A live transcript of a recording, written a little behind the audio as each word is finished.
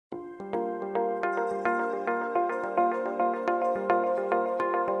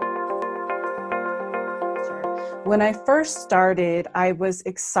When I first started, I was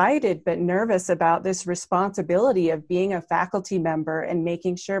excited but nervous about this responsibility of being a faculty member and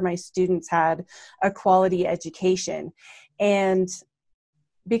making sure my students had a quality education. And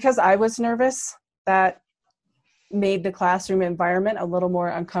because I was nervous, that made the classroom environment a little more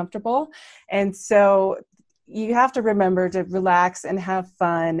uncomfortable. And so you have to remember to relax and have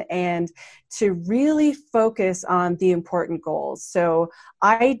fun and to really focus on the important goals. So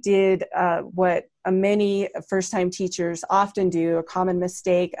I did what many first-time teachers often do, a common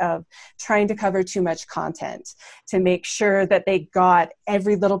mistake of trying to cover too much content to make sure that they got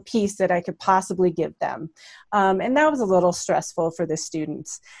every little piece that I could possibly give them. And that was a little stressful for the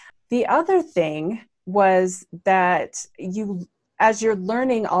students. The other thing was that as you're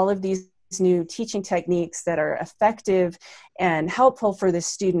learning all of these new teaching techniques that are effective and helpful for the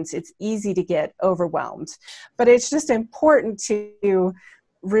students, it's easy to get overwhelmed. But it's just important to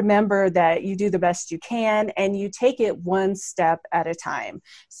remember that you do the best you can and you take it one step at a time.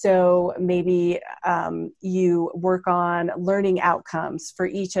 So maybe you work on learning outcomes for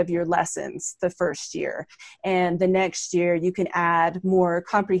each of your lessons the first year. And the next year you can add more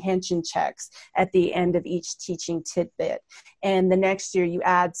comprehension checks at the end of each teaching tidbit. And the next year you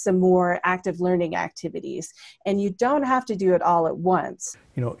add some more active learning activities. And you don't have to do it all at once.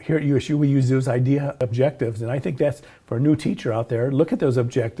 You know, here at USU we use those idea objectives, and I think that's for a new teacher out there. Look at those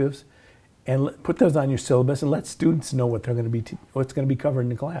objectives and put those on your syllabus and let students know what they're going to be what's going to be covered in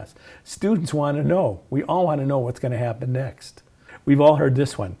the class. Students want to know. We all want to know what's going to happen next. We've all heard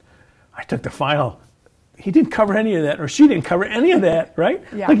this one. I took the final. He didn't cover any of that, or she didn't cover any of that, right?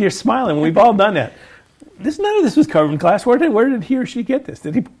 Yeah. Look, you're smiling. We've all done that. None of this was covered in class. Where did he or she get this?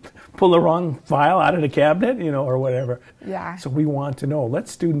 Did he pull the wrong file out of the cabinet, or whatever? Yeah. So we want to know. Let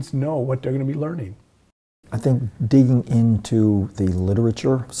students know what they're going to be learning. I think digging into the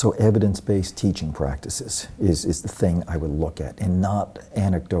literature, so evidence-based teaching practices is the thing I would look at, and not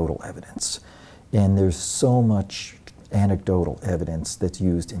anecdotal evidence. And there's so much anecdotal evidence that's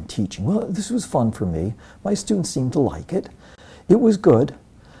used in teaching. Well, this was fun for me. My students seemed to like it. It was good.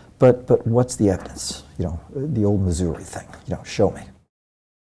 But what's the evidence? The old Missouri thing, show me.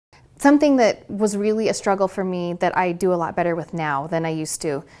 Something that was really a struggle for me that I do a lot better with now than I used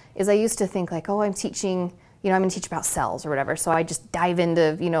to is I used to think like, oh, I'm teaching, I'm going to teach about cells or whatever. So I just dive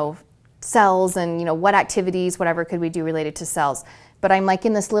into, cells and, what activities, whatever could we do related to cells. But I'm like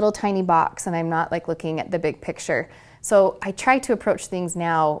in this little tiny box and I'm not like looking at the big picture. So I try to approach things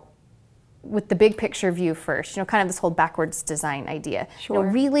now with the big picture view first, kind of this whole backwards design idea. Sure.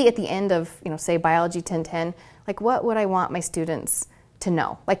 Really at the end of, say Biology 1010, like what would I want my students to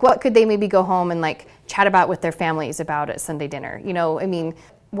know? Like what could they maybe go home and like chat about with their families about at Sunday dinner?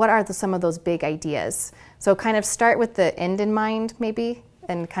 What are some of those big ideas? So kind of start with the end in mind maybe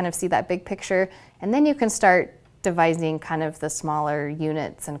and kind of see that big picture. And then you can start devising kind of the smaller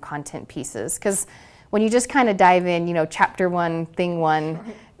units and content pieces. Because when you just kind of dive in, chapter one, thing one,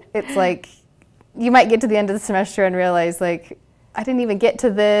 it's like you might get to the end of the semester and realize like I didn't even get to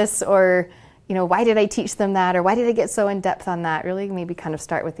this, or why did I teach them that, or why did I get so in depth on that? Really maybe kind of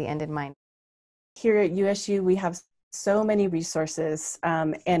start with the end in mind. Here at USU we have so many resources,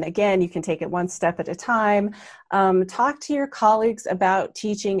 and again you can take it one step at a time. Talk to your colleagues about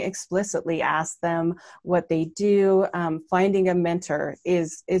teaching explicitly. Ask them what they do. Finding a mentor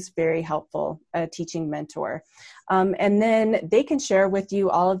is very helpful, a teaching mentor. And then they can share with you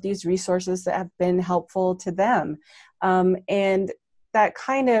all of these resources that have been helpful to them. And that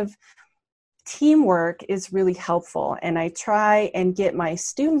kind of teamwork is really helpful. And I try and get my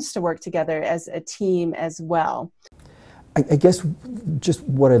students to work together as a team as well. I guess just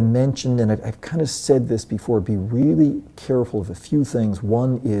what I mentioned, and I've kind of said this before, be really careful of a few things.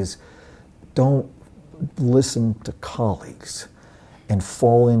 One is don't listen to colleagues and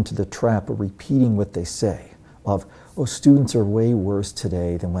fall into the trap of repeating what they say. Of, oh, students are way worse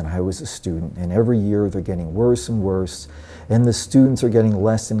today than when I was a student, and every year they're getting worse and worse, and the students are getting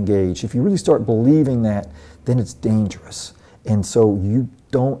less engaged. If you really start believing that, then it's dangerous. And so you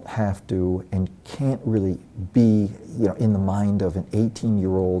don't have to and can't really be in the mind of an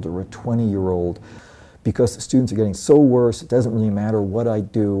 18-year-old or a 20-year-old, because the students are getting so worse, it doesn't really matter what I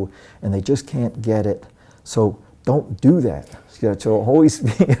do, and they just can't get it. So don't do that. So always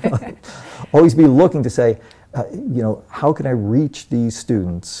be looking to say, how can I reach these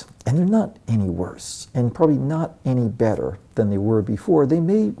students? And they're not any worse, and probably not any better than they were before.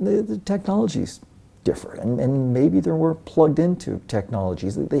 The technology's different, and maybe they're more plugged into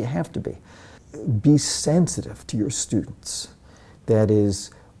technologies. They have to be. Be sensitive to your students. That is,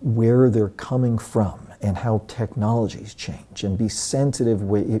 where they're coming from and how technologies change, and be sensitive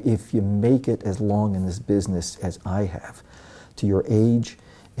if you make it as long in this business as I have, to your age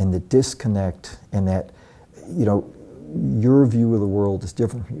and the disconnect, and that, you know, your view of the world is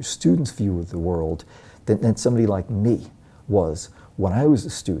different from your student's view of the world than somebody like me was when I was a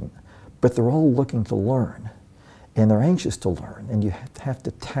student. But they're all looking to learn, and they're anxious to learn, and you have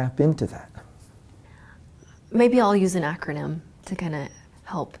to tap into that. Maybe I'll use an acronym to kind of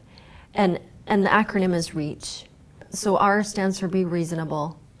help. And the acronym is REACH. So R stands for be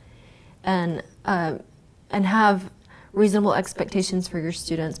reasonable, and have reasonable expectations for your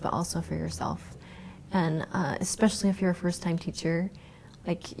students, but also for yourself. And especially if you're a first-time teacher,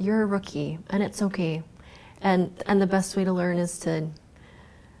 like, you're a rookie, and it's okay. And the best way to learn is to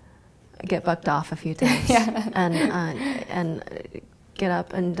get bucked off a few times, and get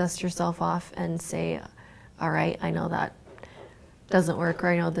up and dust yourself off and say, all right, I know that doesn't work, or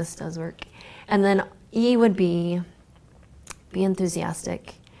I know this does work. And then E would be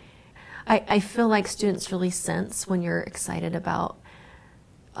enthusiastic. I feel like students really sense when you're excited about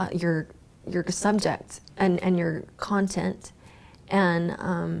your subject and your content, and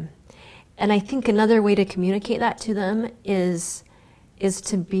I think another way to communicate that to them is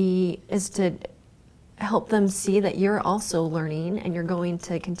to help them see that you're also learning, and you're going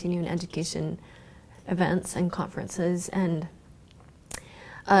to continuing education events and conferences. And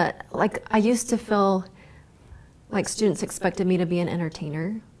like, I used to feel like students expected me to be an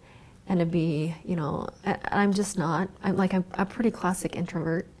entertainer and to be, you know, I'm just not. I'm a pretty classic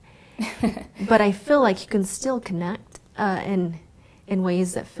introvert. But I feel like you can still connect in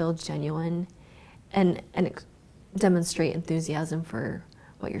ways that feel genuine, and demonstrate enthusiasm for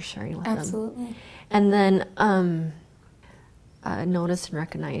what you're sharing with them. Absolutely. And then notice and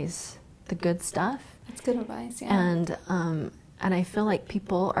recognize the good stuff. That's good advice, yeah. And I feel like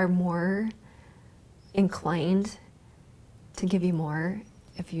people are more inclined to give you more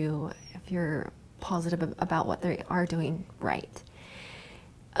if you're positive about what they are doing right.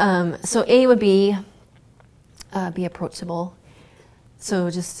 So A would be approachable.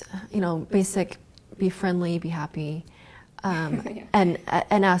 So just, you know, basic, be friendly, be happy, Yeah. and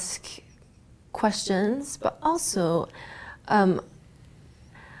ask questions, but also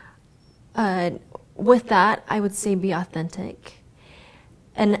with that, I would say be authentic.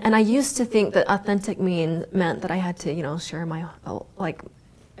 And I used to think that authentic meant that I had to, you know, share my, like,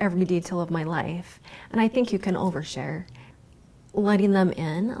 every detail of my life. And I think you can overshare. Letting them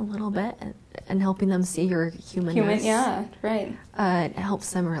in a little bit and helping them see your humanness. Yeah, right. It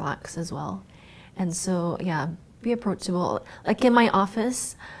helps them relax as well. And so, yeah, be approachable. Like, in my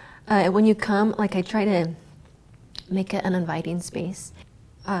office, when you come, like, I try to make it an inviting space.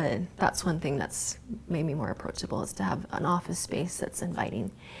 That's one thing that's made me more approachable, is to have an office space that's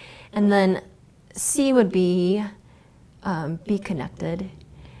inviting. And then C would be connected.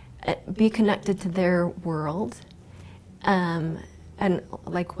 Be connected to their world, and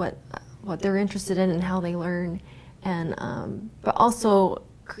like what they're interested in and how they learn, and but also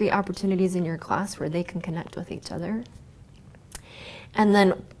create opportunities in your class where they can connect with each other. And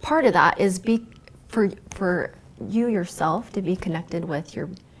then part of that is for you yourself to be connected with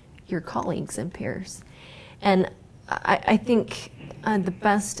your colleagues and peers. And I think the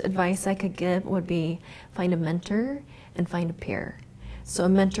best advice I could give would be find a mentor and find a peer. So a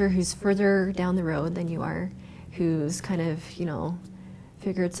mentor who's further down the road than you are, who's kind of, you know,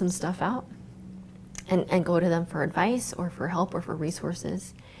 figured some stuff out, and go to them for advice or for help or for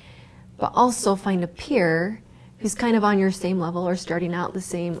resources. But also find a peer who's kind of on your same level or starting out the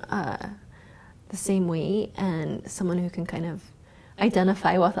same way, and someone who can kind of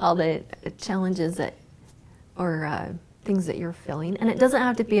identify with all the challenges or things that you're feeling. And it doesn't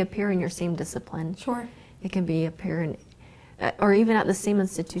have to be a peer in your same discipline. Sure. It can be a peer in, or even at the same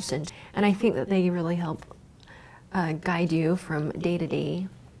institution. And I think that they really help guide you from day to day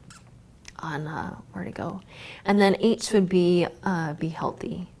on where to go. And then H would be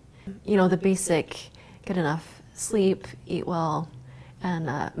healthy. You know, the basic, get enough sleep, eat well,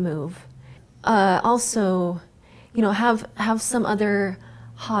 and move. Also, you know, have some other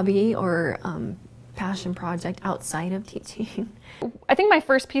hobby or passion project outside of teaching. I think my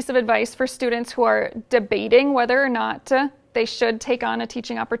first piece of advice for students who are debating whether or not they should take on a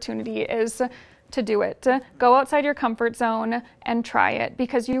teaching opportunity is to do it. Go outside your comfort zone and try it,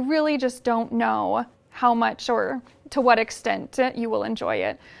 because you really just don't know how much or to what extent you will enjoy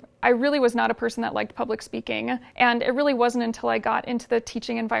it. I really was not a person that liked public speaking, and it really wasn't until I got into the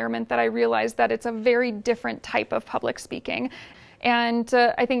teaching environment that I realized that it's a very different type of public speaking. And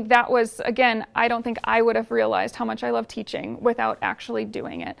I think that was, again, I don't think I would have realized how much I love teaching without actually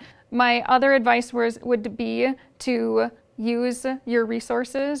doing it. My other advice would be to use your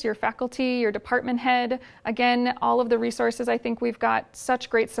resources, your faculty, your department head. Again, all of the resources, I think we've got such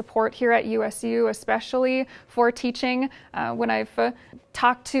great support here at USU, especially for teaching. When I've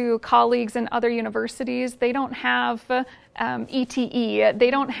talked to colleagues in other universities, they don't have ETE,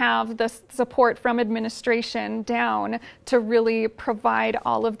 they don't have the support from administration down to really provide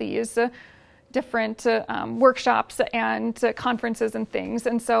all of these different workshops and conferences and things.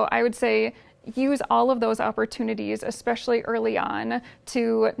 And so I would say use all of those opportunities, especially early on,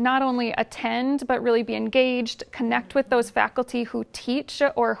 to not only attend, but really be engaged, connect with those faculty who teach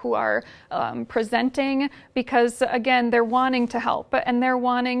or who are presenting, because again, they're wanting to help and they're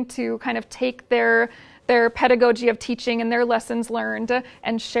wanting to kind of take their pedagogy of teaching and their lessons learned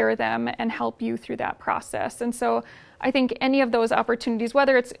and share them and help you through that process. And so I think any of those opportunities,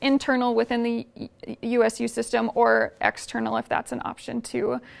 whether it's internal within the USU system or external, if that's an option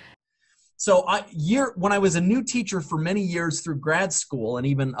too. So when I was a new teacher for many years through grad school and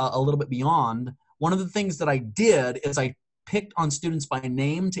even a little bit beyond, one of the things that I did is I picked on students by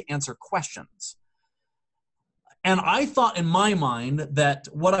name to answer questions. And I thought in my mind that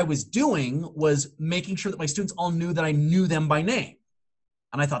what I was doing was making sure that my students all knew that I knew them by name.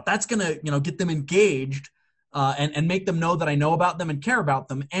 And I thought that's going to, get them engaged and make them know that I know about them and care about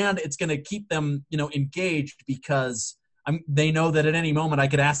them. And it's going to keep them, engaged because they know that at any moment I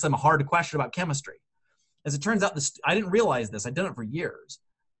could ask them a hard question about chemistry. As it turns out, I didn't realize this. I'd done it for years.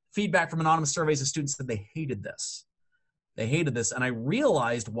 Feedback from anonymous surveys of students said they hated this. They hated this, and I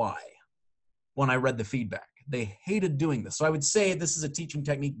realized why when I read the feedback. They hated doing this. So I would say this is a teaching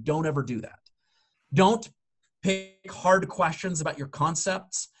technique. Don't ever do that. Don't pick hard questions about your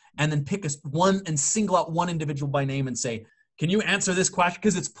concepts and then pick one and single out one individual by name and say, can you answer this question?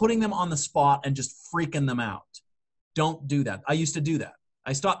 Because it's putting them on the spot and just freaking them out. Don't do that. I used to do that.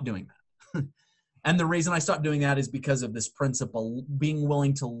 I stopped doing that. And the reason I stopped doing that is because of this principle, being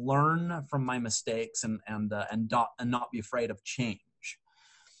willing to learn from my mistakes and not be afraid of change.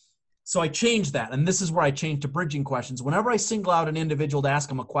 So I changed that, and this is where I changed to bridging questions. Whenever I single out an individual to ask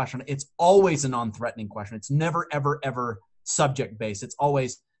them a question, it's always a non-threatening question. It's never, ever, ever subject-based. It's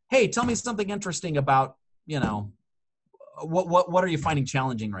always, hey, tell me something interesting about, what are you finding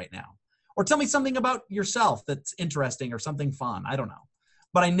challenging right now? Or tell me something about yourself that's interesting or something fun. I don't know.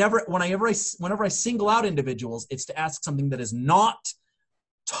 But whenever I single out individuals, it's to ask something that is not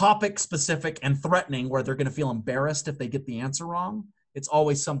topic specific and threatening where they're going to feel embarrassed if they get the answer wrong. It's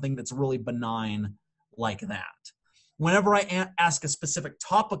always something that's really benign like that. Whenever I ask a specific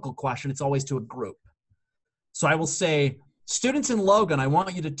topical question, it's always to a group. So I will say, students in Logan, I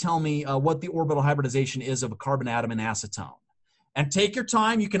want you to tell me what the orbital hybridization is of a carbon atom and acetone. And take your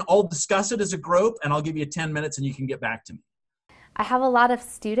time. You can all discuss it as a group, and I'll give you 10 minutes and you can get back to me. I have a lot of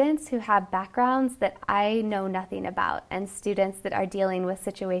students who have backgrounds that I know nothing about, and students that are dealing with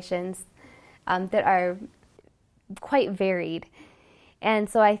situations that are quite varied. And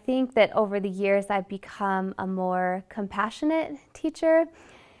so I think that over the years I've become a more compassionate teacher,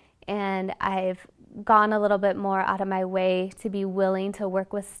 and I've gone a little bit more out of my way to be willing to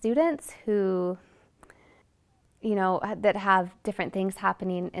work with students who, that have different things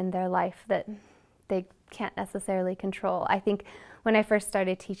happening in their life that they can't necessarily control. I think when I first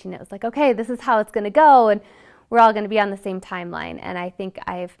started teaching, it was like, okay, this is how it's going to go, and we're all going to be on the same timeline. And I think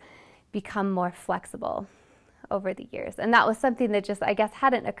I've become more flexible over the years. And that was something that just, I guess,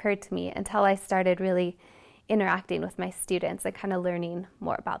 hadn't occurred to me until I started really interacting with my students and kind of learning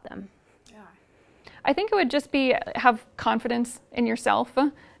more about them. Yeah. I think it would just be have confidence in yourself.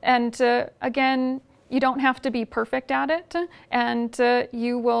 And again, you don't have to be perfect at it. And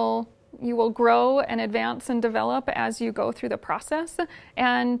you will grow and advance and develop as you go through the process.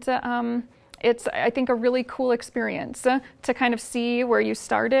 And it's, I think, a really cool experience to kind of see where you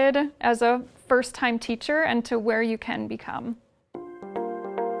started as a first-time teacher and to where you can become.